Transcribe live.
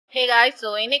Hey guys, so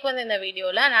இன்னைக்கு வந்து இந்த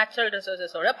வீடியோல natural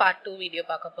resources ஓட part 2 வீடியோ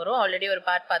பார்க்க போறோம். ஆல்ரெடி ஒரு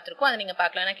பார்ட் பார்த்திருக்கோம். அதை நீங்க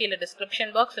பார்க்கலனா கீழ description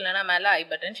box இல்லனா மேல I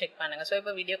button செக் பண்ணுங்க. சோ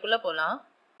இப்போ வீடியோக்குள்ள போலாம்.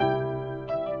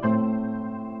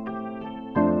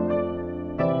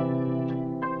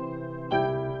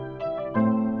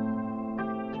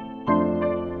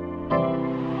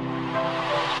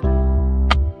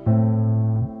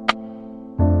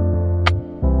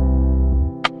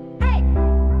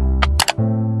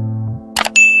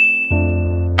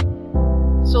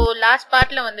 லாஸ்ட்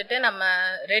பார்ட்ல வந்துட்டு நம்ம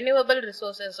ரெனியூவபிள்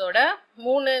ரிசோர்சஸ் ஓட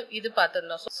மூணு இது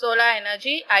பார்த்திருந்தோம். Solar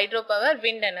energy, hydro power,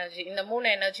 wind energy, இந்த மூணு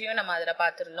எனர்ஜியும் நம்ம அதில்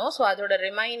பார்த்திருந்தோம். ஸோ அதோட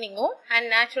ரிமைனிங்கும் அண்ட்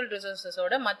நேச்சுரல்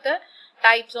ரிசோர்சஸோட மற்ற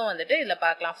டைப்ஸும் வந்துட்டு இதில்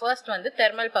பார்க்கலாம். ஃபர்ஸ்ட் வந்து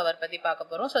தெர்மல் பவர் பத்தி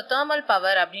பார்க்க போறோம். ஸோ தெர்மல்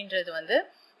பவர் அப்படின்றது வந்து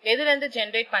எதுல இருந்து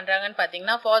ஜென்ரேட் பண்றாங்கன்னு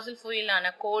பாத்தீங்கன்னா ஃபாசில் ஃபியூயலான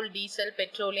கோல், டீசல்,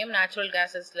 பெட்ரோலியம், நேச்சுரல்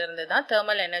கேசஸ்ல இருந்து தான்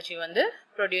தெர்மல் எனர்ஜி வந்து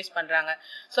ப்ரொடியூஸ் பண்றாங்க.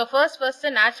 So first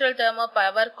natural thermal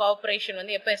power corporation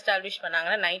வந்து எப்போ எஸ்டாப்ளிஷ்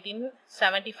பண்ணாங்கன்னா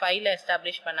 1975ல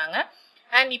எஸ்டாப்ளிஷ் பண்ணாங்க.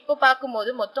 அண்ட் இப்போ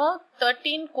பார்க்கும்போது மொத்தம்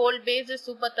 13 கோல் based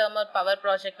super thermal power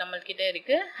project நம்ம கிட்ட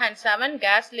இருக்கு. And 7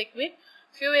 case liquid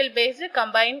fuel based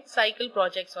combined cycle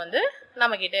projects வந்து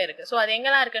நம்ம கிட்ட இருக்கு. ஸோ அது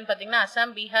எங்கெல்லாம் இருக்குன்னு பாத்தீங்கன்னா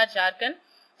அசாம், பீகார், ஜார்க்கண்ட்,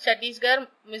 சத்தீஸ்கர்,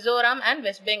 மிசோரம் அண்ட்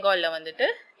வெஸ்ட் பெங்கால்ல வந்துட்டு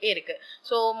இருக்கு.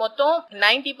 ஸோ மொத்தம்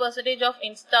 90% ஆஃப்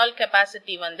இன்ஸ்டால்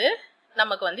கெப்பாசிட்டி வந்து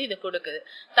நமக்கு வந்து இது கொடுக்குது.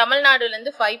 தமிழ்நாடுல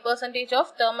இருந்து 5%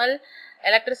 ஆஃப் தெர்மல்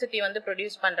எலக்ட்ரிசிட்டி வந்து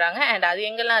ப்ரொடியூஸ் பண்றாங்க. அண்ட் அது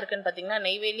எங்கெல்லாம் இருக்குன்னு பாத்தீங்கன்னா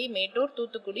நெய்வேலி, மேட்டூர்,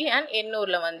 தூத்துக்குடி அண்ட்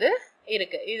எண்ணூர்ல வந்து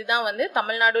இருக்கு. இதுதான் வந்து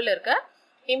தமிழ்நாடுல இருக்க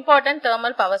இம்பார்ட்டன்ட்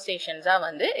தெர்மல் பவர் ஸ்டேஷன்ஸா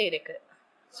வந்து இருக்கு.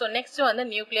 ஸோ நெக்ஸ்ட் வந்து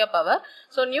nuclear power.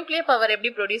 So nuclear power எப்படி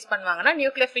ப்ரொடியூஸ் பண்ணுவாங்கன்னா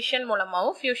நியூக்ளியர் ஃபிஷன்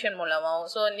மூலமாகவும் ஃபியூஷன் மூலமாகவும்.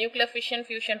 ஸோ நியூக்ளியர்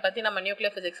ஃபியூஷன் பத்தி நம்ம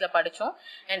நியூக்ளியர் பிசிக்ஸ்ல படிச்சோம்.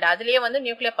 அண்ட் அதுலயே வந்து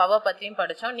நியூக்ளியர் பவர் பத்தியும்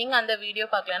படிச்சோம். நீங்க அந்த வீடியோ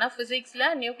பார்க்கலன்னா பிசிக்ஸ்ல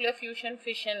நியூக்ளியர்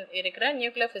ஃபியூஷன் இருக்கிற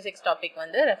நியூக்ளியர் பிசிக்ஸ் டாபிக்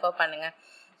வந்து ரெஃபர் பண்ணுங்க.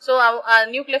 ஸோ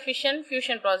நியூக்ளியர்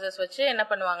ஃபியூஷன் ப்ராசஸ் வச்சு என்ன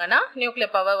பண்ணுவாங்கன்னா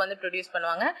நியூக்ளியர் பவர் வந்து ப்ரொடியூஸ்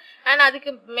பண்ணுவாங்க. அண்ட்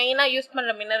அதுக்கு மெயினா யூஸ்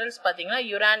பண்ற மினரல்ஸ் பாத்தீங்கன்னா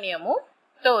யுரானியமும்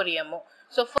தோரியமும்.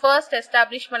 ஸோ ஃபர்ஸ்ட்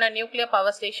எஸ்டாப்ளிஷ் பண்ண நியூக்ளியர்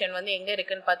பவர் ஸ்டேஷன் வந்து எங்க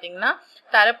இருக்குன்னு பாத்தீங்கன்னா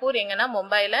தரப்பூர், எங்கன்னா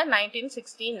மும்பைல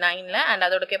 1969ல. அண்ட்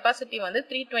அதோட கெப்பாசிட்டி வந்து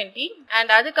 320.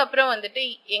 அண்ட் அதுக்கப்புறம் வந்துட்டு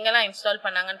எங்கெல்லாம் இன்ஸ்டால்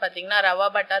பண்ணாங்கன்னு பாத்தீங்கன்னா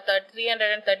ரவாபட்டா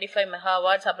 335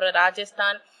 மெகாவாட்ஸ், அப்புறம்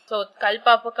ராஜஸ்தான், ஸோ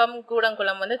கல்பாக்கம்,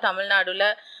 கூடங்குளம் வந்து தமிழ்நாடுல,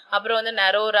 அப்புறம் வந்து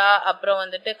நரோரா, அப்புறம்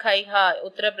வந்துட்டு கைஹா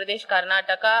உத்தரப்பிரதேஷ்,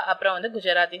 கர்நாடகா, அப்புறம் வந்து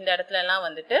குஜராத், இந்த இடத்துல எல்லாம்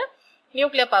வந்துட்டு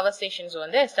நியூக்ளியர் பவர் ஸ்டேஷன்ஸ்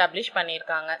வந்து எஸ்டாப்ளிஷ்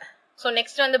பண்ணியிருக்காங்க. ஸோ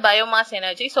நெக்ஸ்ட் வந்து biomass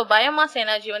energy. So biomass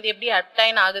energy வந்து எப்படி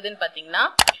அப்டைன் ஆகுதுன்னு பாத்தீங்கன்னா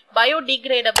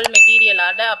பயோடிகிரேடபிள்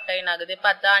மெட்டீரியலாட அப்டைன் ஆகுது.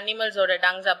 பார்த்தா அனிமல்ஸோட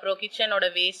டங்ஸ், அப்புறம் கிச்சனோட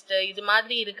வேஸ்ட், இது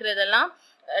மாதிரி இருக்கிறதெல்லாம்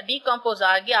டீகம்போஸ்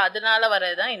ஆகி அதனால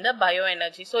வரதுதான் இந்த பயோ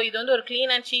எனர்ஜி. ஸோ இது வந்து ஒரு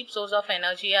clean and cheap source of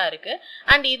எனர்ஜியா இருக்கு.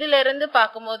 அண்ட் இதுல இருந்து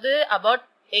பார்க்கும்போது அபவுட்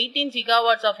 18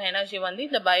 ஜிகாவாட்ஸ் ஆஃப் எனர்ஜி வந்து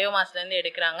இந்த பயோமாஸ்ல இருந்து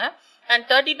எடுக்கிறாங்க. And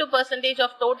 32%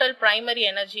 of total primary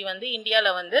energy வந்து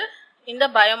இந்தியால வந்து இந்த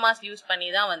பயோமாஸ் யூஸ் பண்ணி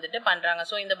தான் வந்துட்டு பண்றாங்க.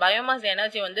 ஸோ இந்த பயோமாஸ்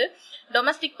எனர்ஜி வந்து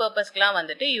டொமஸ்டிக் பர்பஸ்க்குலாம்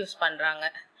வந்துட்டு யூஸ் பண்றாங்க.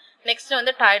 நெக்ஸ்ட்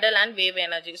வந்து tidal and wave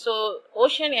energy. So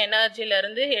ocean எனர்ஜில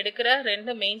இருந்து எடுக்கிற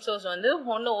ரெண்டு மெயின் சோர்ஸ் வந்து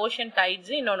ஒன்னு ஓஷன்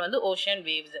டைட்ஸ், இன்னொன்று வந்து ஓஷன்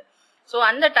வேவ்ஸ். ஸோ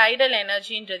அந்த டைடல்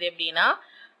எனர்ஜின்றது எப்படின்னா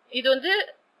இது வந்து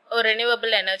ஒரு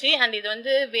ரெனியூவபிள் எனர்ஜி. அண்ட் இது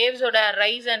வந்து வேவ்ஸோட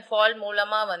ரைஸ் அண்ட் ஃபால்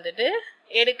மூலமா வந்துட்டு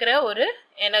எடுக்கிற ஒரு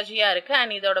எனர்ஜியா இருக்கு.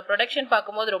 அண்ட் இதோட ப்ரொடக்ஷன்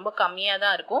பார்க்கும்போது ரொம்ப கம்மியா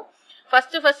தான் இருக்கும்.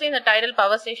 ஃபர்ஸ்ட் இந்த டைடல்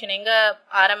பவர் ஸ்டேஷன் எங்க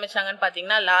ஆரம்பிச்சாங்கன்னு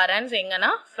பாத்தீங்கன்னா லாரன்ஸ்,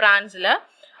 எங்கன்னா பிரான்ஸ்ல.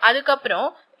 அதுக்கப்புறம்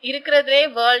இருக்கிறதுலே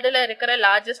வேர்ல்டுல இருக்கிற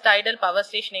லார்ஜஸ்ட் டைடல் பவர்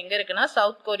ஸ்டேஷன் எங்க இருக்குன்னா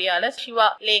சவுத் கொரியால சிவா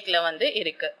லேக்ல வந்து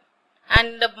இருக்கு.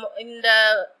 அண்ட் இந்த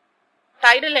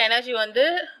டைடல் எனர்ஜி வந்து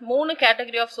 3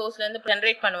 கேட்டகரி ஆஃப் சோர்ஸ்ல இருந்து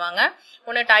ஜென்ரேட் பண்ணுவாங்க.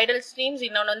 ஒன்னு டைடல் ஸ்ட்ரீம்ஸ்,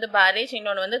 இன்னொன்னு வந்து பேரேஜ்,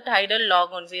 இன்னொன்னு வந்து டைடல்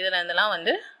லாகூன்ஸ், இதுல இருந்தெல்லாம்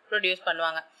வந்து ப்ரொடியூஸ்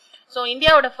பண்ணுவாங்க. ஸோ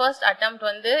இந்தியாவோட ஃபர்ஸ்ட் அட்டெம்ப்ட்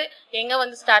வந்து எங்க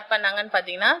வந்து ஸ்டார்ட் பண்ணாங்கன்னு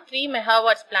பாத்தீங்கன்னா 3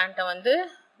 மெகாவாட்ஸ் பிளான்ட்டை வந்து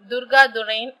துர்கா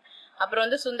துரைன், அப்புறம்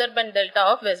வந்து சுந்தர்பன் டெல்டா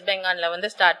ஆஃப் வெஸ்ட் பெங்கால்ல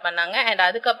வந்து ஸ்டார்ட் பண்ணாங்க. அண்ட்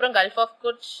அதுக்கப்புறம் கல்ஃப் ஆஃப்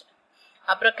குட்ச்,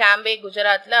 அப்புறம் கேம்பே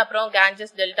குஜராத்ல, அப்புறம்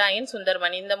காஞ்சஸ் டெல்டா இன்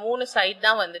சுந்தர்பன், இந்த 3 சைட்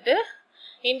தான் வந்துட்டு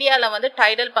இந்தியால வந்து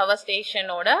டைடல் பவர்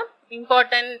ஸ்டேஷனோட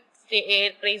இம்பார்ட்டன்ட்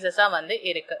பிளேசஸா வந்து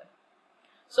இருக்கு.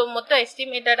 ஸோ மொத்தம்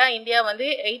எஸ்டிமேட்டடா இந்தியா வந்து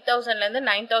 8000ல இருந்து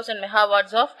 9000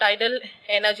 மெகாவாட்ஸ் ஆஃப் டைடல்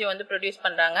எனர்ஜி வந்து ப்ரொடியூஸ்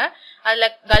பண்றாங்க. அதுல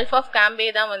கல்ஃப் ஆஃப் கேம்பே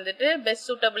தான் வந்துட்டு பெஸ்ட்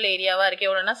சூட்டபிள் ஏரியாவா இருக்கு.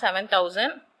 எவ்வளோனா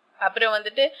 7000. அப்புறம்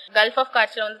வந்துட்டு கல்ஃப் ஆஃப்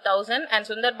காட்ச்ல வந்து 1000 அண்ட்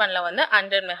சுந்தர்பன்ல வந்து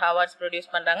 100 மெகாவாட்ஸ்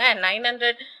ப்ரொடியூஸ் பண்றாங்க. அண்ட்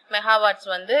 900 மெகாவாட்ஸ்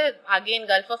வந்து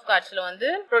அகெயின் கல்ஃப் ஆஃப் காட்ச்ல வந்து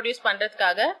ப்ரொடியூஸ்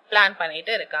பண்றதுக்காக பிளான்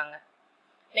பண்ணிட்டு இருக்காங்க.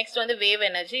 நெக்ஸ்ட் வந்து wave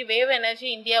energy. Wave energy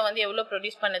India வந்து எவ்வளவு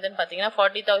ப்ரொடியூஸ் பண்ணுதுன்னு பாத்தீங்கன்னா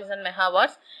 40,000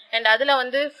 மெகாவாட்ஸ். அண்ட் அதுல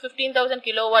வந்து 15,000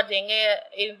 கிலோவாட்ஸ் எங்க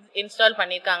இன்ஸ்டால்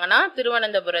பண்ணிருக்காங்கன்னா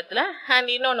திருவனந்தபுரத்துல. அண்ட்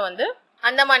இன்னொன்னு வந்து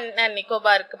அந்தமான் அண்ட்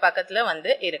நிக்கோபாருக்கு பக்கத்துல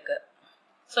வந்து இருக்கு.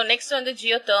 ஸோ நெக்ஸ்ட் வந்து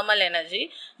Jio thermal energy.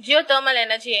 Jio thermal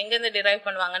energy எங்கேருந்து டிரைவ்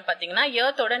பண்ணுவாங்கன்னு பார்த்தீங்கன்னா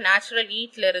எர்த்தோட நேச்சுரல்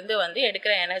ஹீட்ல இருந்து வந்து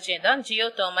எடுக்கிற எனர்ஜி தான் ஜியோ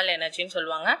தெர்மல் எனர்ஜின்னு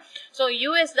சொல்லுவாங்க. ஸோ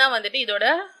யூஎஸ் தான் வந்துட்டு இதோட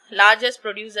லார்ஜஸ்ட்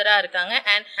ப்ரொடியூசரா இருக்காங்க.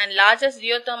 And largest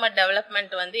Jio thermal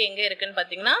development வந்து எங்க இருக்குன்னு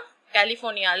பார்த்தீங்கன்னா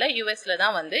கலிபோர்னியால யூஎஸ்ல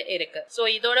தான் வந்து இருக்கு. ஸோ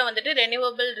இதோட வந்துட்டு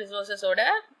ரெனியூவபிள் ரிசோர்சஸோட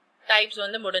டைப்ஸ்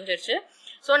வந்து முடிஞ்சிருச்சு.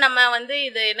 ஸோ நம்ம வந்து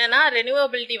இது என்னன்னா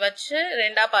ரெனியூவபிலிட்டி வச்சு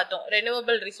ரெண்டா பார்த்தோம்,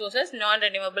 ரெனியூவபிள் ரிசோர்சஸ், நான்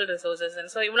ரெனியூவபிள் ரிசோர்சஸ்.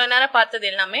 ஸோ இவ்வளவு நேரம் பார்த்தது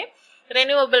எல்லாமே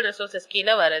ரெனியூவபிள் ரிசோர்சஸ்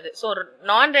கீழே வருது. ஸோ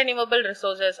நான் ரெனியூவபிள்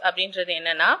ரிசோர்சஸ் அப்படின்றது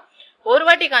என்னன்னா ஒரு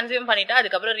வாட்டி கன்சியூம் பண்ணிட்டா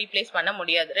அதுக்கப்புறம் ரீப்ளேஸ் பண்ண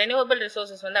முடியாது. ரெனியூவபிள்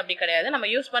ரிசோர்சஸ் வந்து அப்படி கிடையாது, நம்ம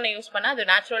யூஸ் பண்ண அது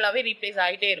நேச்சுரலாவே ரீப்ளேஸ்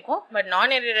ஆகிட்டே இருக்கும். பட்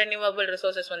நான் ரெனியூவபிள்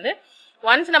ரிசோர்சஸ் வந்து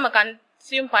ஒன்ஸ் நம்ம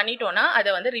கன்சியூம் பண்ணிட்டோம்னா அதை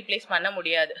வந்து ரீப்ளேஸ் பண்ண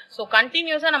முடியாது. ஸோ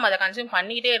கண்டினியூஸா நம்ம அதை கன்சியூம்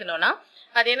பண்ணிட்டே இருந்தோம்னா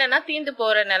அது என்னன்னா தீந்து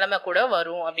போற நிலைமை கூட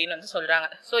வரும் அப்படின்னு வந்து சொல்றாங்க.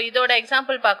 ஸோ இதோட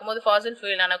எக்ஸாம்பிள் பார்க்கும்போது ஃபாசில்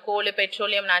ஃபியூலான கோல்,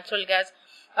 பெட்ரோலியம், நேச்சுரல் கேஸ்,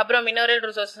 அப்புறம் mineral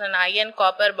resources iron,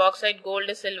 copper, bauxite,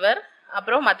 gold, silver,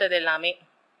 அப்புறம் மற்றது எல்லாமே.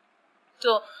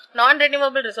 ஸோ நான்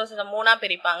ரெனியூவபிள் ரிசோர்சஸ் மூணா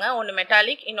பிரிப்பாங்க. ஒன்று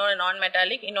மெட்டாலிக், இன்னொன்று நான்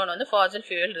மெட்டாலிக், இன்னொன்று வந்து ஃபாசில்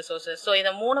ஃபியூல் ரிசோர்சஸ். ஸோ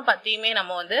இதை மூணு பத்தியுமே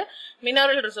நம்ம வந்து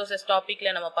மினரல் ரிசோர்சஸ்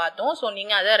டாபிக்ல நம்ம பார்த்தோம். ஸோ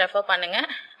நீங்க அதை ரெஃபர் பண்ணுங்க.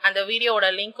 அந்த வீடியோட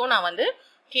லிங்க்கும் நான் வந்து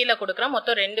கீழே கொடுக்குறேன்.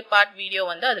 மொத்தம் 2 பார்ட் வீடியோ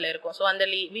வந்து அதுல இருக்கும். ஸோ அந்த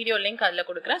வீடியோ லிங்க் அதுல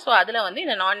கொடுக்குறேன். ஸோ அதுல வந்து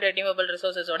இந்த நான் ரெனியூவபிள்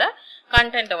ரிசோர்சஸோட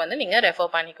கண்டென்ட்டை வந்து நீங்க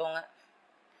ரெஃபர் பண்ணிக்கோங்க.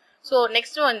 ஸோ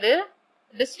நெக்ஸ்ட் வந்து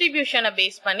டிஸ்ட்ரிபியூஷனை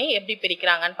பேஸ் பண்ணி எப்படி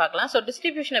பிரிக்கிறாங்கன்னு பார்க்கலாம். ஸோ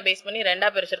டிஸ்ட்ரிபியூஷனை பேஸ் பண்ணி ரெண்டா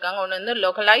பிரிச்சிருக்காங்க. ஒன்று வந்து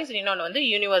லோக்கலைஸ்ட், இன்னொன்று வந்து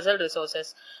யூனிவர்சல்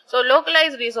ரிசோர்சஸ். ஸோ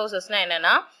லோக்கலைஸ்ட் ரிசோர்சஸ்னா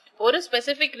என்னன்னா ஒரு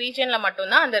ஸ்பெசிபிக் ரீஜன்ல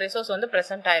மட்டும்தான் அந்த ரிசோர்ஸ் வந்து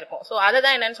பிரசன்ட் ஆயிருக்கும். ஸோ அதை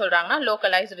தான் என்னன்னு சொல்றாங்கன்னா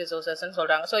லோக்கலைஸ்ட் ரிசோர்சஸ்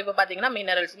சொல்றாங்க. ஸோ இப்போ பாத்தீங்கன்னா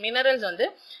மினரல்ஸ் வந்து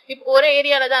இப்போ ஒரு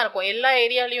ஏரியால தான் இருக்கும், எல்லா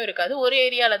ஏரியாலையும் இருக்காது, ஒரு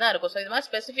ஏரியால தான் இருக்கும். ஸோ இது மாதிரி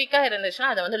ஸ்பெசிஃபிக்கா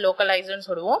இருந்துச்சுன்னா அதை வந்து லோக்கலைஸ்ட்னு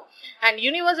சொல்லுவோம். அண்ட்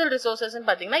யூனிவர்சல் ரிசோர்சஸ்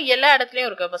பாத்தீங்கன்னா எல்லா இடத்துலயும்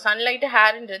இருக்கு. இப்போ சன்லைட்,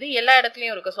 ஹேர்ன்றது எல்லா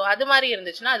இடத்துலயும் இருக்கு. ஸோ அது மாதிரி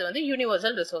இருந்துச்சுன்னா அது வந்து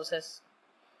யூனிவர்சல் ரிசோர்சஸ்.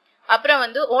 அப்புறம்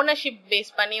வந்து ஓனர்ஷிப்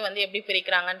பேஸ் பண்ணி வந்து எப்படி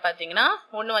பிரிக்கிறாங்கன்னு பாத்தீங்கன்னா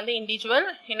ஒன்னு வந்து இண்டிவிஜுவல்,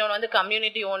 இன்னொன்று வந்து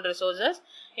கம்யூனிட்டி ஓன் ரிசோர்சஸ்,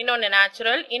 இன்னொன்று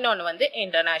நேச்சுரல், இன்னொன்று வந்து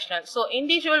இன்டர்நேஷனல். ஸோ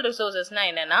இண்டிவிஜுவல் ரிசோர்சஸ்னா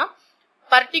என்னன்னா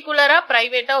பர்டிகுலரா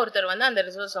பிரைவேட்டா ஒருத்தர் வந்து அந்த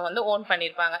ரிசோர்ஸை வந்து ஓன்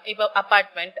பண்ணிருப்பாங்க. இப்போ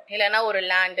அபார்ட்மெண்ட் இல்லைன்னா ஒரு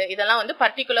லேண்ட், இதெல்லாம் வந்து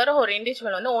பர்டிகுலரா ஒரு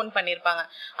இண்டிவிஜுவல் வந்து ஓன் பண்ணிருப்பாங்க.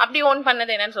 அப்படி ஓன்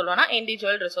பண்ணது என்னன்னு சொல்லுவோம்னா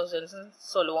இண்டிவிஜுவல் ரிசோர்சஸ்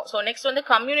சொல்லுவோம். ஸோ நெக்ஸ்ட் வந்து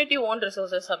கம்யூனிட்டி ஓன்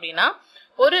ரிசோர்சஸ் அப்படின்னா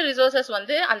ஒரு ரிசோர்சஸ்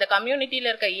வந்து அந்த கம்யூனிட்டியில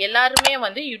இருக்க எல்லாருமே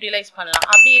வந்து யூட்டிலைஸ் பண்ணலாம்.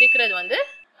 அப்படி இருக்கிறது வந்து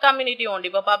கம்யூனிட்டி ஓன்ட்.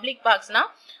 இப்போ பப்ளிக் பார்க்ஸ்னா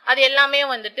அது எல்லாமே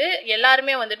வந்துட்டு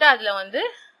எல்லாருமே வந்துட்டு அதுல வந்து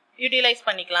யூட்டிலைஸ்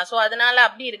பண்ணிக்கலாம். ஸோ அதனால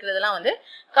அப்படி இருக்கிறதுலாம் வந்து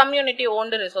கம்யூனிட்டி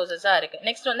ஓன்டு ரிசோர்சஸா இருக்கு.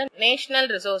 நெக்ஸ்ட் வந்து நேஷனல்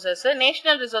ரிசோர்சஸ்.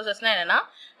 நேஷனல் ரிசோர்சஸ்னா என்னன்னா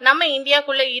நம்ம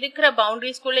இந்தியாக்குள்ள இருக்கிற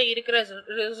பவுண்டரிஸ்குள்ள இருக்கிற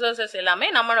ரிசோர்சஸ் எல்லாமே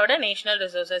நம்மளோட நேஷனல்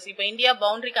ரிசோர்சஸ். இப்போ இந்தியா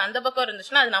பவுண்டரிக்கு அந்த பக்கம்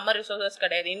இருந்துச்சுன்னா அது நம்ம ரிசோர்சஸ்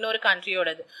கிடையாது, இன்னொரு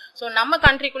கண்ட்ரியோடது. ஸோ நம்ம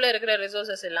கண்ட்ரிக்குள்ள இருக்கிற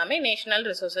ரிசோர்சஸ் எல்லாமே நேஷனல்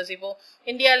ரிசோர்சஸ். இப்போ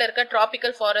இந்தியாவில் இருக்க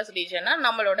டிராபிக்கல் ஃபாரஸ்ட் ரீஜன்னா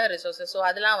நம்மளோட ரிசோர்சஸ். ஸோ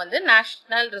அதெல்லாம் வந்து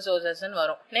நேஷனல் ரிசோர்சஸ்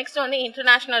வரும். நெக்ஸ்ட் வந்து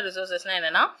இன்டர்நேஷனல் ரிசோர்சஸ்னா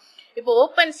என்னன்னா இப்போ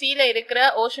ஓப்பன் சீல இருக்கிற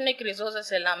ஓஷனிக் ரிசோர்சஸ்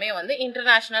எல்லாமே வந்து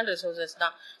இன்டர்நேஷனல் ரிசோர்சஸ்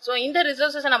தான். ஸோ இந்த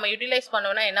ரிசோர்சஸ் நம்ம யூட்டிலைஸ்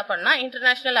பண்ணோம்னா என்ன பண்ணா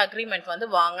இன்டர்நேஷனல் அக்ரிமெண்ட் வந்து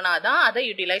வாங்கினாதான் அதை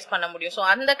யூட்டிலைஸ் பண்ண முடியும். ஸோ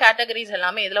அந்த கேட்டகரிஸ்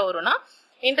எல்லாமே எதுல வரும்னா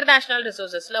இன்டர்நேஷனல்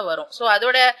ரிசோர்சஸ்ல வரும். ஸோ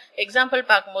அதோட எக்ஸாம்பிள்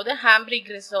பார்க்கும்போது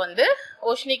ஹாம்பிரிக்ரிஸ் வந்து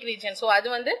ஓஷனிக் ரீஜன். ஸோ அது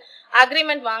வந்து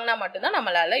அக்ரிமெண்ட் வாங்கினா மட்டும்தான்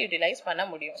நம்மளால யூட்டிலைஸ் பண்ண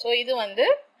முடியும். ஸோ இது வந்து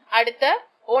அடுத்த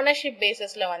ஓனர்ஷிப்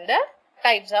பேசிஸ்ல வந்த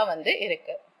டைப்ஸா வந்து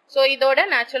இருக்கு. ஸோ இதோட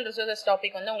நேச்சுரல் ரிசோர்சஸ்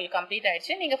டாபிக் வந்து உங்களுக்கு கம்ப்ளீட்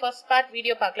ஆயிடுச்சு. நீங்க ஃபர்ஸ்ட் பார்ட்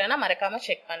வீடியோ பார்க்கலன்னா மறக்காம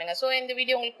செக் பண்ணுங்க. ஸோ இந்த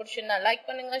வீடியோ உங்களுக்கு பிடிச்சிருந்தா லைக்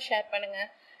பண்ணுங்க, ஷேர் பண்ணுங்க,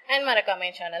 அண்ட்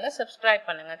மறக்காம சேனலை சப்ஸ்கிரைப்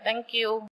பண்ணுங்க. தேங்க்யூ.